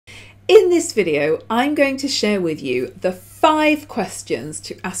In this video, I'm going to share with you the 5 questions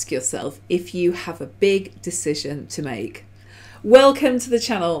to ask yourself if you have a big decision to make. Welcome to the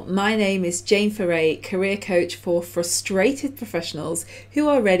channel. My name is Jane Foray, career coach for frustrated professionals who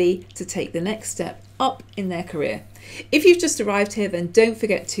are ready to take the next step up in their career. If you've just arrived here, then don't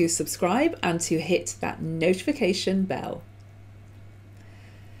forget to subscribe and to hit that notification bell.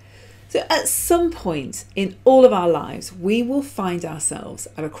 So at some point in all of our lives, we will find ourselves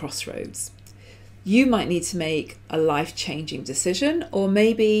at a crossroads. You might need to make a life-changing decision, or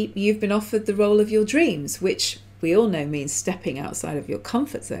maybe you've been offered the role of your dreams, which we all know means stepping outside of your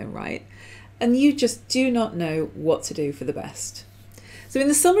comfort zone, right? And you just do not know what to do for the best. So in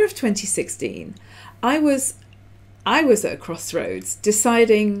the summer of 2016, I was at a crossroads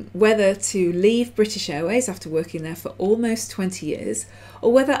deciding whether to leave British Airways after working there for almost 20 years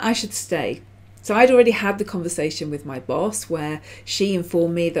or whether I should stay. So I'd already had the conversation with my boss where she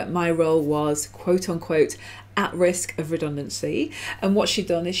informed me that my role was quote unquote at risk of redundancy, and what she'd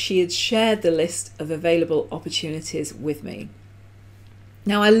done is she had shared the list of available opportunities with me.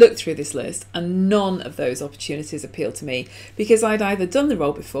 Now I looked through this list and none of those opportunities appealed to me because I'd either done the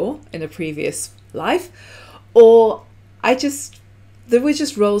role before in a previous life, or there were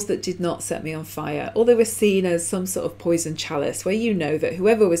just roles that did not set me on fire, or they were seen as some sort of poison chalice where you know that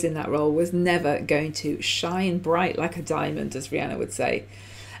whoever was in that role was never going to shine bright like a diamond, as Rihanna would say.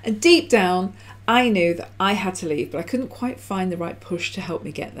 And deep down, I knew that I had to leave, but I couldn't quite find the right push to help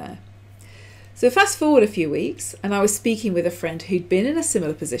me get there. So fast forward a few weeks, and I was speaking with a friend who'd been in a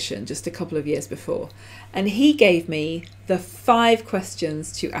similar position just a couple of years before, and he gave me the 5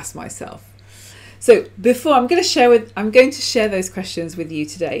 questions to ask myself. So I'm going to share those questions with you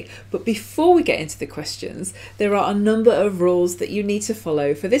today. But before we get into the questions, there are a number of rules that you need to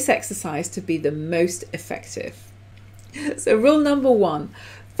follow for this exercise to be the most effective. So rule number 1,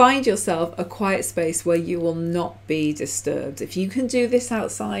 find yourself a quiet space where you will not be disturbed. If you can do this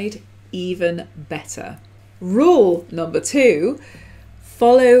outside, even better. Rule number 2,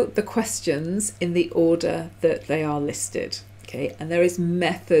 follow the questions in the order that they are listed. Okay, and there is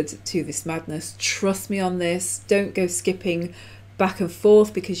method to this madness. Trust me on this. Don't go skipping back and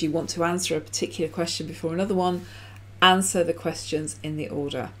forth because you want to answer a particular question before another one. Answer the questions in the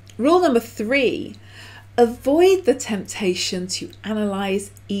order. Rule number 3, avoid the temptation to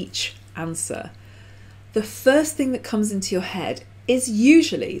analyze each answer. The first thing that comes into your head is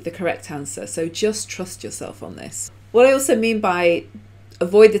usually the correct answer, so just trust yourself on this. What I also mean by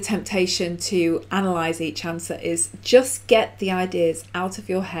avoid the temptation to analyze each answer is just get the ideas out of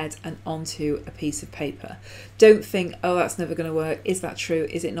your head and onto a piece of paper. Don't think, oh, that's never going to work. Is that true?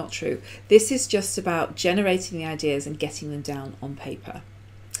 Is it not true? This is just about generating the ideas and getting them down on paper.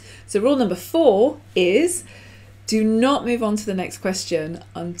 So rule number 4 is do not move on to the next question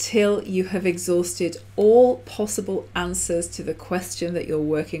until you have exhausted all possible answers to the question that you're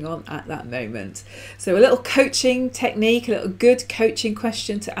working on at that moment. So a little coaching technique, a little good coaching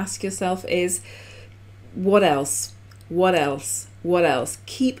question to ask yourself is, what else? What else? What else?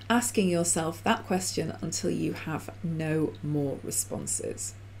 Keep asking yourself that question until you have no more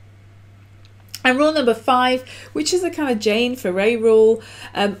responses. And rule number 5, which is a kind of Jane Foray rule,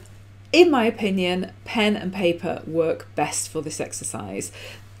 in my opinion, pen and paper work best for this exercise.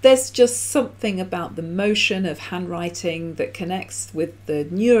 There's just something about the motion of handwriting that connects with the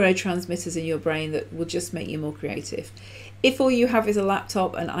neurotransmitters in your brain that will just make you more creative. If all you have is a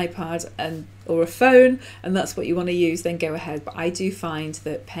laptop, an iPad, or a phone, and that's what you want to use, then go ahead. But I do find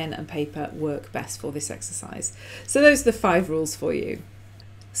that pen and paper work best for this exercise. So those are the 5 rules for you.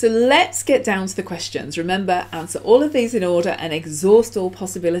 So let's get down to the questions. Remember, answer all of these in order and exhaust all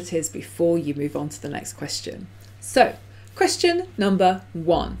possibilities before you move on to the next question. So question number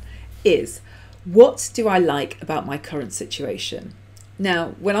 1 is, what do I like about my current situation?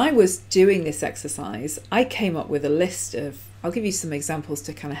 Now, when I was doing this exercise, I came up with a list of, I'll give you some examples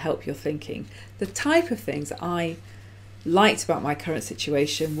to kind of help your thinking. The type of things that I liked about my current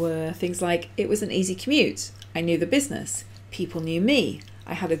situation were things like it was an easy commute. I knew the business. People knew me.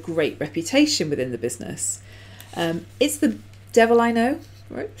 I had a great reputation within the business. It's the devil I know,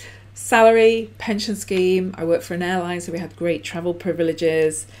 right? Salary, pension scheme. I worked for an airline, so we had great travel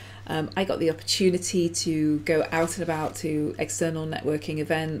privileges. I got the opportunity to go out and about to external networking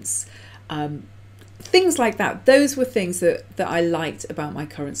events. Things like that. Those were things that I liked about my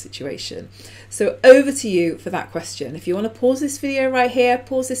current situation. So over to you for that question. If you want to pause this video right here,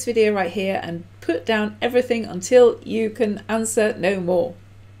 pause this video right here and put down everything until you can answer no more.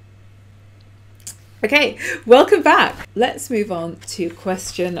 Okay, welcome back. Let's move on to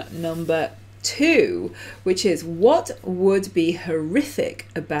question number 2, which is what would be horrific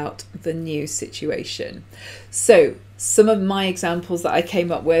about the new situation. So some of my examples that I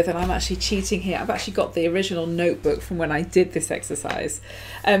came up with, and I'm actually cheating here, I've actually got the original notebook from when I did this exercise.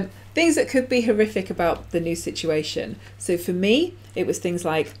 Things that could be horrific about the new situation. So for me, it was things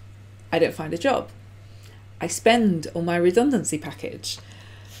like, I don't find a job. I spend all my redundancy package.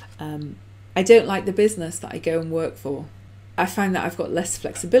 I don't like the business that I go and work for. I find that I've got less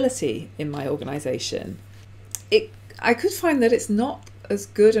flexibility in my organisation. I could find that it's not as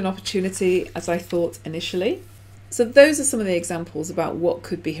good an opportunity as I thought initially. So those are some of the examples about what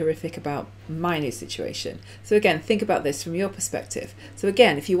could be horrific about my new situation. So again, think about this from your perspective. So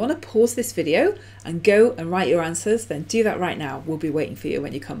again, if you want to pause this video and go and write your answers, then do that right now. We'll be waiting for you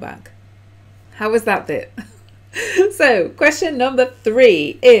when you come back. How was that bit? So question number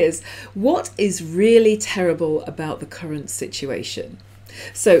 3 is, what is really terrible about the current situation?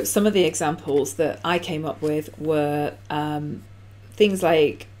 So some of the examples that I came up with were things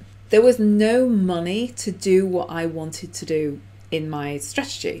like, there was no money to do what I wanted to do in my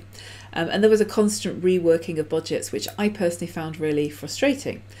strategy. And there was a constant reworking of budgets, which I personally found really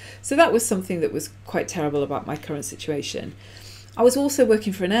frustrating. So that was something that was quite terrible about my current situation. I was also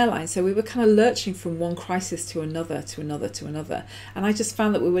working for an airline, so we were kind of lurching from one crisis to another, to another, to another. And I just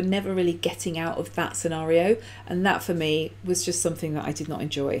found that we were never really getting out of that scenario. And that for me was just something that I did not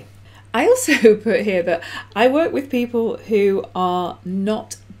enjoy. I also put here that I work with people who are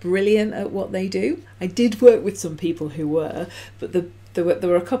not brilliant at what they do. I did work with some people who were, but there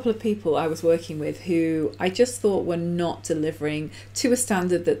were a couple of people I was working with who I just thought were not delivering to a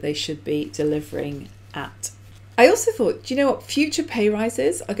standard that they should be delivering at. I also thought, do you know what, future pay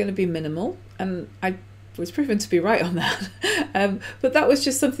rises are going to be minimal, and I was proven to be right on that. But that was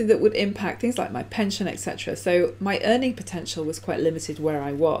just something that would impact things like my pension, etc. So my earning potential was quite limited where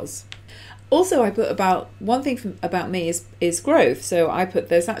I was. Also, I put about one thing about me is growth. So I put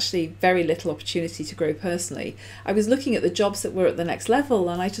there's actually very little opportunity to grow personally. I was looking at the jobs that were at the next level,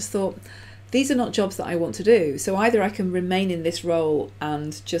 and I just thought, these are not jobs that I want to do. So either I can remain in this role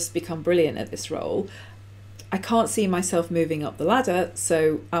and just become brilliant at this role. I can't see myself moving up the ladder,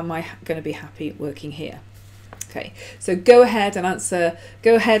 so am I going to be happy working here? Okay, so go ahead and answer,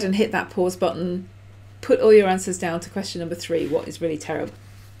 go ahead and hit that pause button, put all your answers down to question number 3, what is really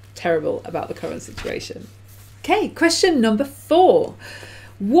terrible about the current situation? Okay, question number 4.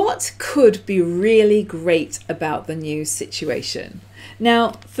 What could be really great about the new situation?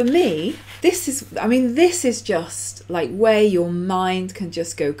 Now, for me, this is just like where your mind can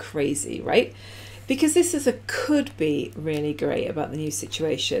just go crazy, right? Because this is could be really great about the new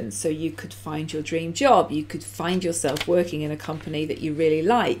situation. So you could find your dream job. You could find yourself working in a company that you really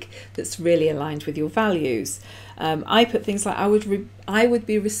like, that's really aligned with your values. I put things like I would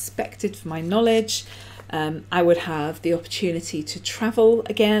be respected for my knowledge. I would have the opportunity to travel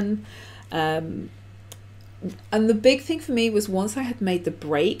again. And the big thing for me was once I had made the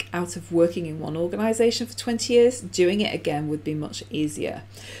break out of working in one organisation for 20 years, doing it again would be much easier.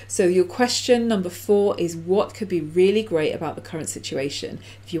 So your question number 4 is what could be really great about the current situation?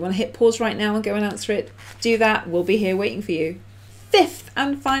 If you want to hit pause right now and go and answer it, do that. We'll be here waiting for you. 5th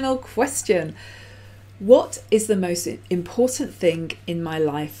and final question. What is the most important thing in my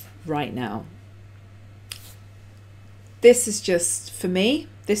life right now? This is just, for me,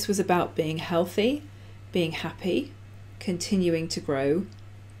 this was about being healthy, being happy, continuing to grow,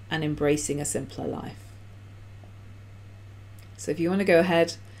 and embracing a simpler life. So if you want to go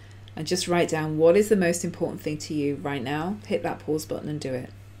ahead and just write down what is the most important thing to you right now, hit that pause button and do it.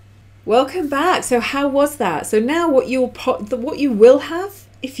 Welcome back. So how was that? So now what you will have,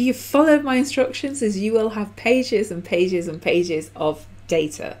 if you followed my instructions, is you will have pages and pages and pages of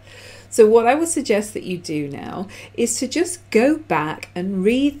data. So what I would suggest that you do now is to just go back and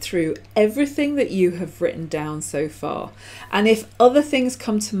read through everything that you have written down so far. And if other things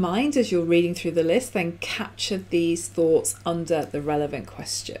come to mind as you're reading through the list, then capture these thoughts under the relevant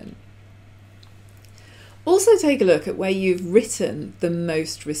question. Also take a look at where you've written the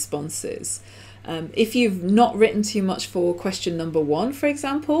most responses. If you've not written too much for question number 1, for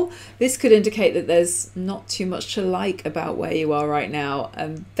example, this could indicate that there's not too much to like about where you are right now,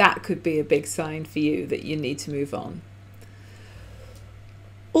 and that could be a big sign for you that you need to move on.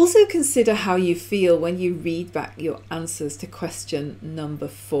 Also consider how you feel when you read back your answers to question number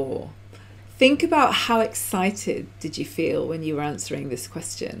 4. Think about how excited did you feel when you were answering this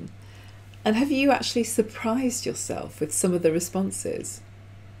question, and have you actually surprised yourself with some of the responses?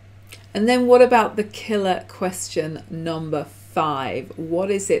 And then what about the killer question number 5? What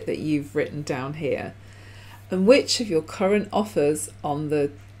is it that you've written down here? And which of your current offers on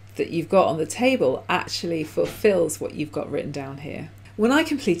the that you've got on the table actually fulfills what you've got written down here. When I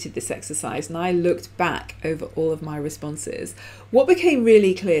completed this exercise and I looked back over all of my responses, what became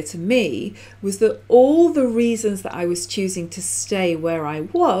really clear to me was that all the reasons that I was choosing to stay where I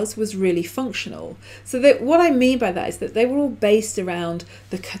was really functional. So that what I mean by that is that they were all based around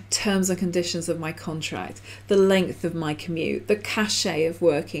the terms and conditions of my contract, the length of my commute, the cachet of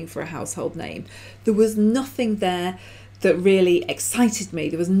working for a household name. There was nothing there that really excited me.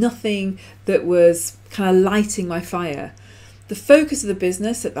 There was nothing that was kind of lighting my fire. The focus of the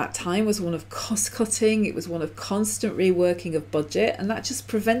business at that time was one of cost cutting. It was one of constant reworking of budget, and that just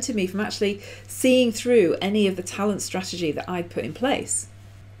prevented me from actually seeing through any of the talent strategy that I'd put in place.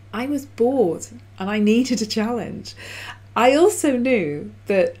 I was bored and I needed a challenge. I also knew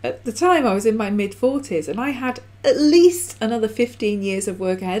that at the time I was in my mid-40s and I had at least another 15 years of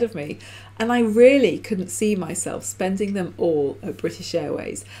work ahead of me, and I really couldn't see myself spending them all at British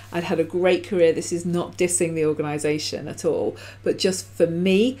Airways. I'd had a great career. This is not dissing the organisation at all, but just for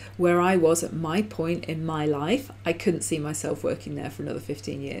me, where I was at my point in my life, I couldn't see myself working there for another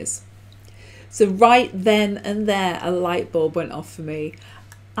 15 years. So right then and there, a light bulb went off for me.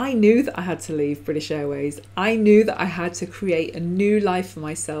 I knew that I had to leave British Airways. I knew that I had to create a new life for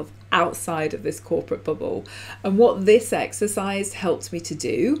myself outside of this corporate bubble. And what this exercise helped me to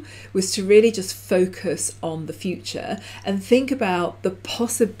do was to really just focus on the future and think about the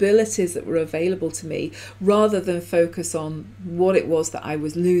possibilities that were available to me rather than focus on what it was that I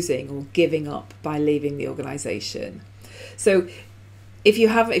was losing or giving up by leaving the organisation. So if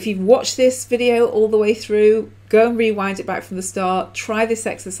you've watched this video all the way through, go and rewind it back from the start, try this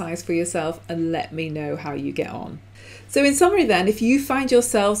exercise for yourself and let me know how you get on. So in summary then, if you find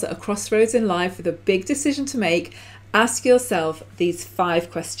yourselves at a crossroads in life with a big decision to make, ask yourself these 5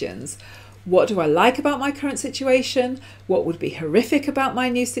 questions. What do I like about my current situation? What would be horrific about my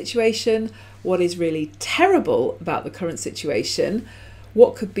new situation? What is really terrible about the current situation?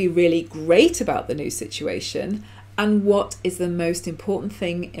 What could be really great about the new situation? And what is the most important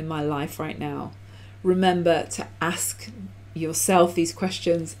thing in my life right now? Remember to ask yourself these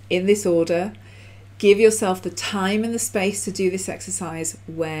questions in this order. Give yourself the time and the space to do this exercise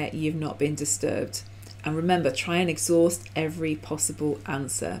where you've not been disturbed. And remember, try and exhaust every possible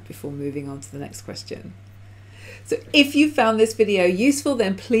answer before moving on to the next question. So if you found this video useful,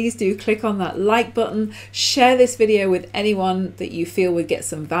 then please do click on that like button, share this video with anyone that you feel would get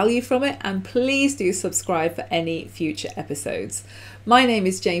some value from it, and please do subscribe for any future episodes. My name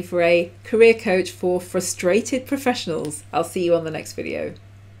is Jane Foray, career coach for frustrated professionals. I'll see you on the next video.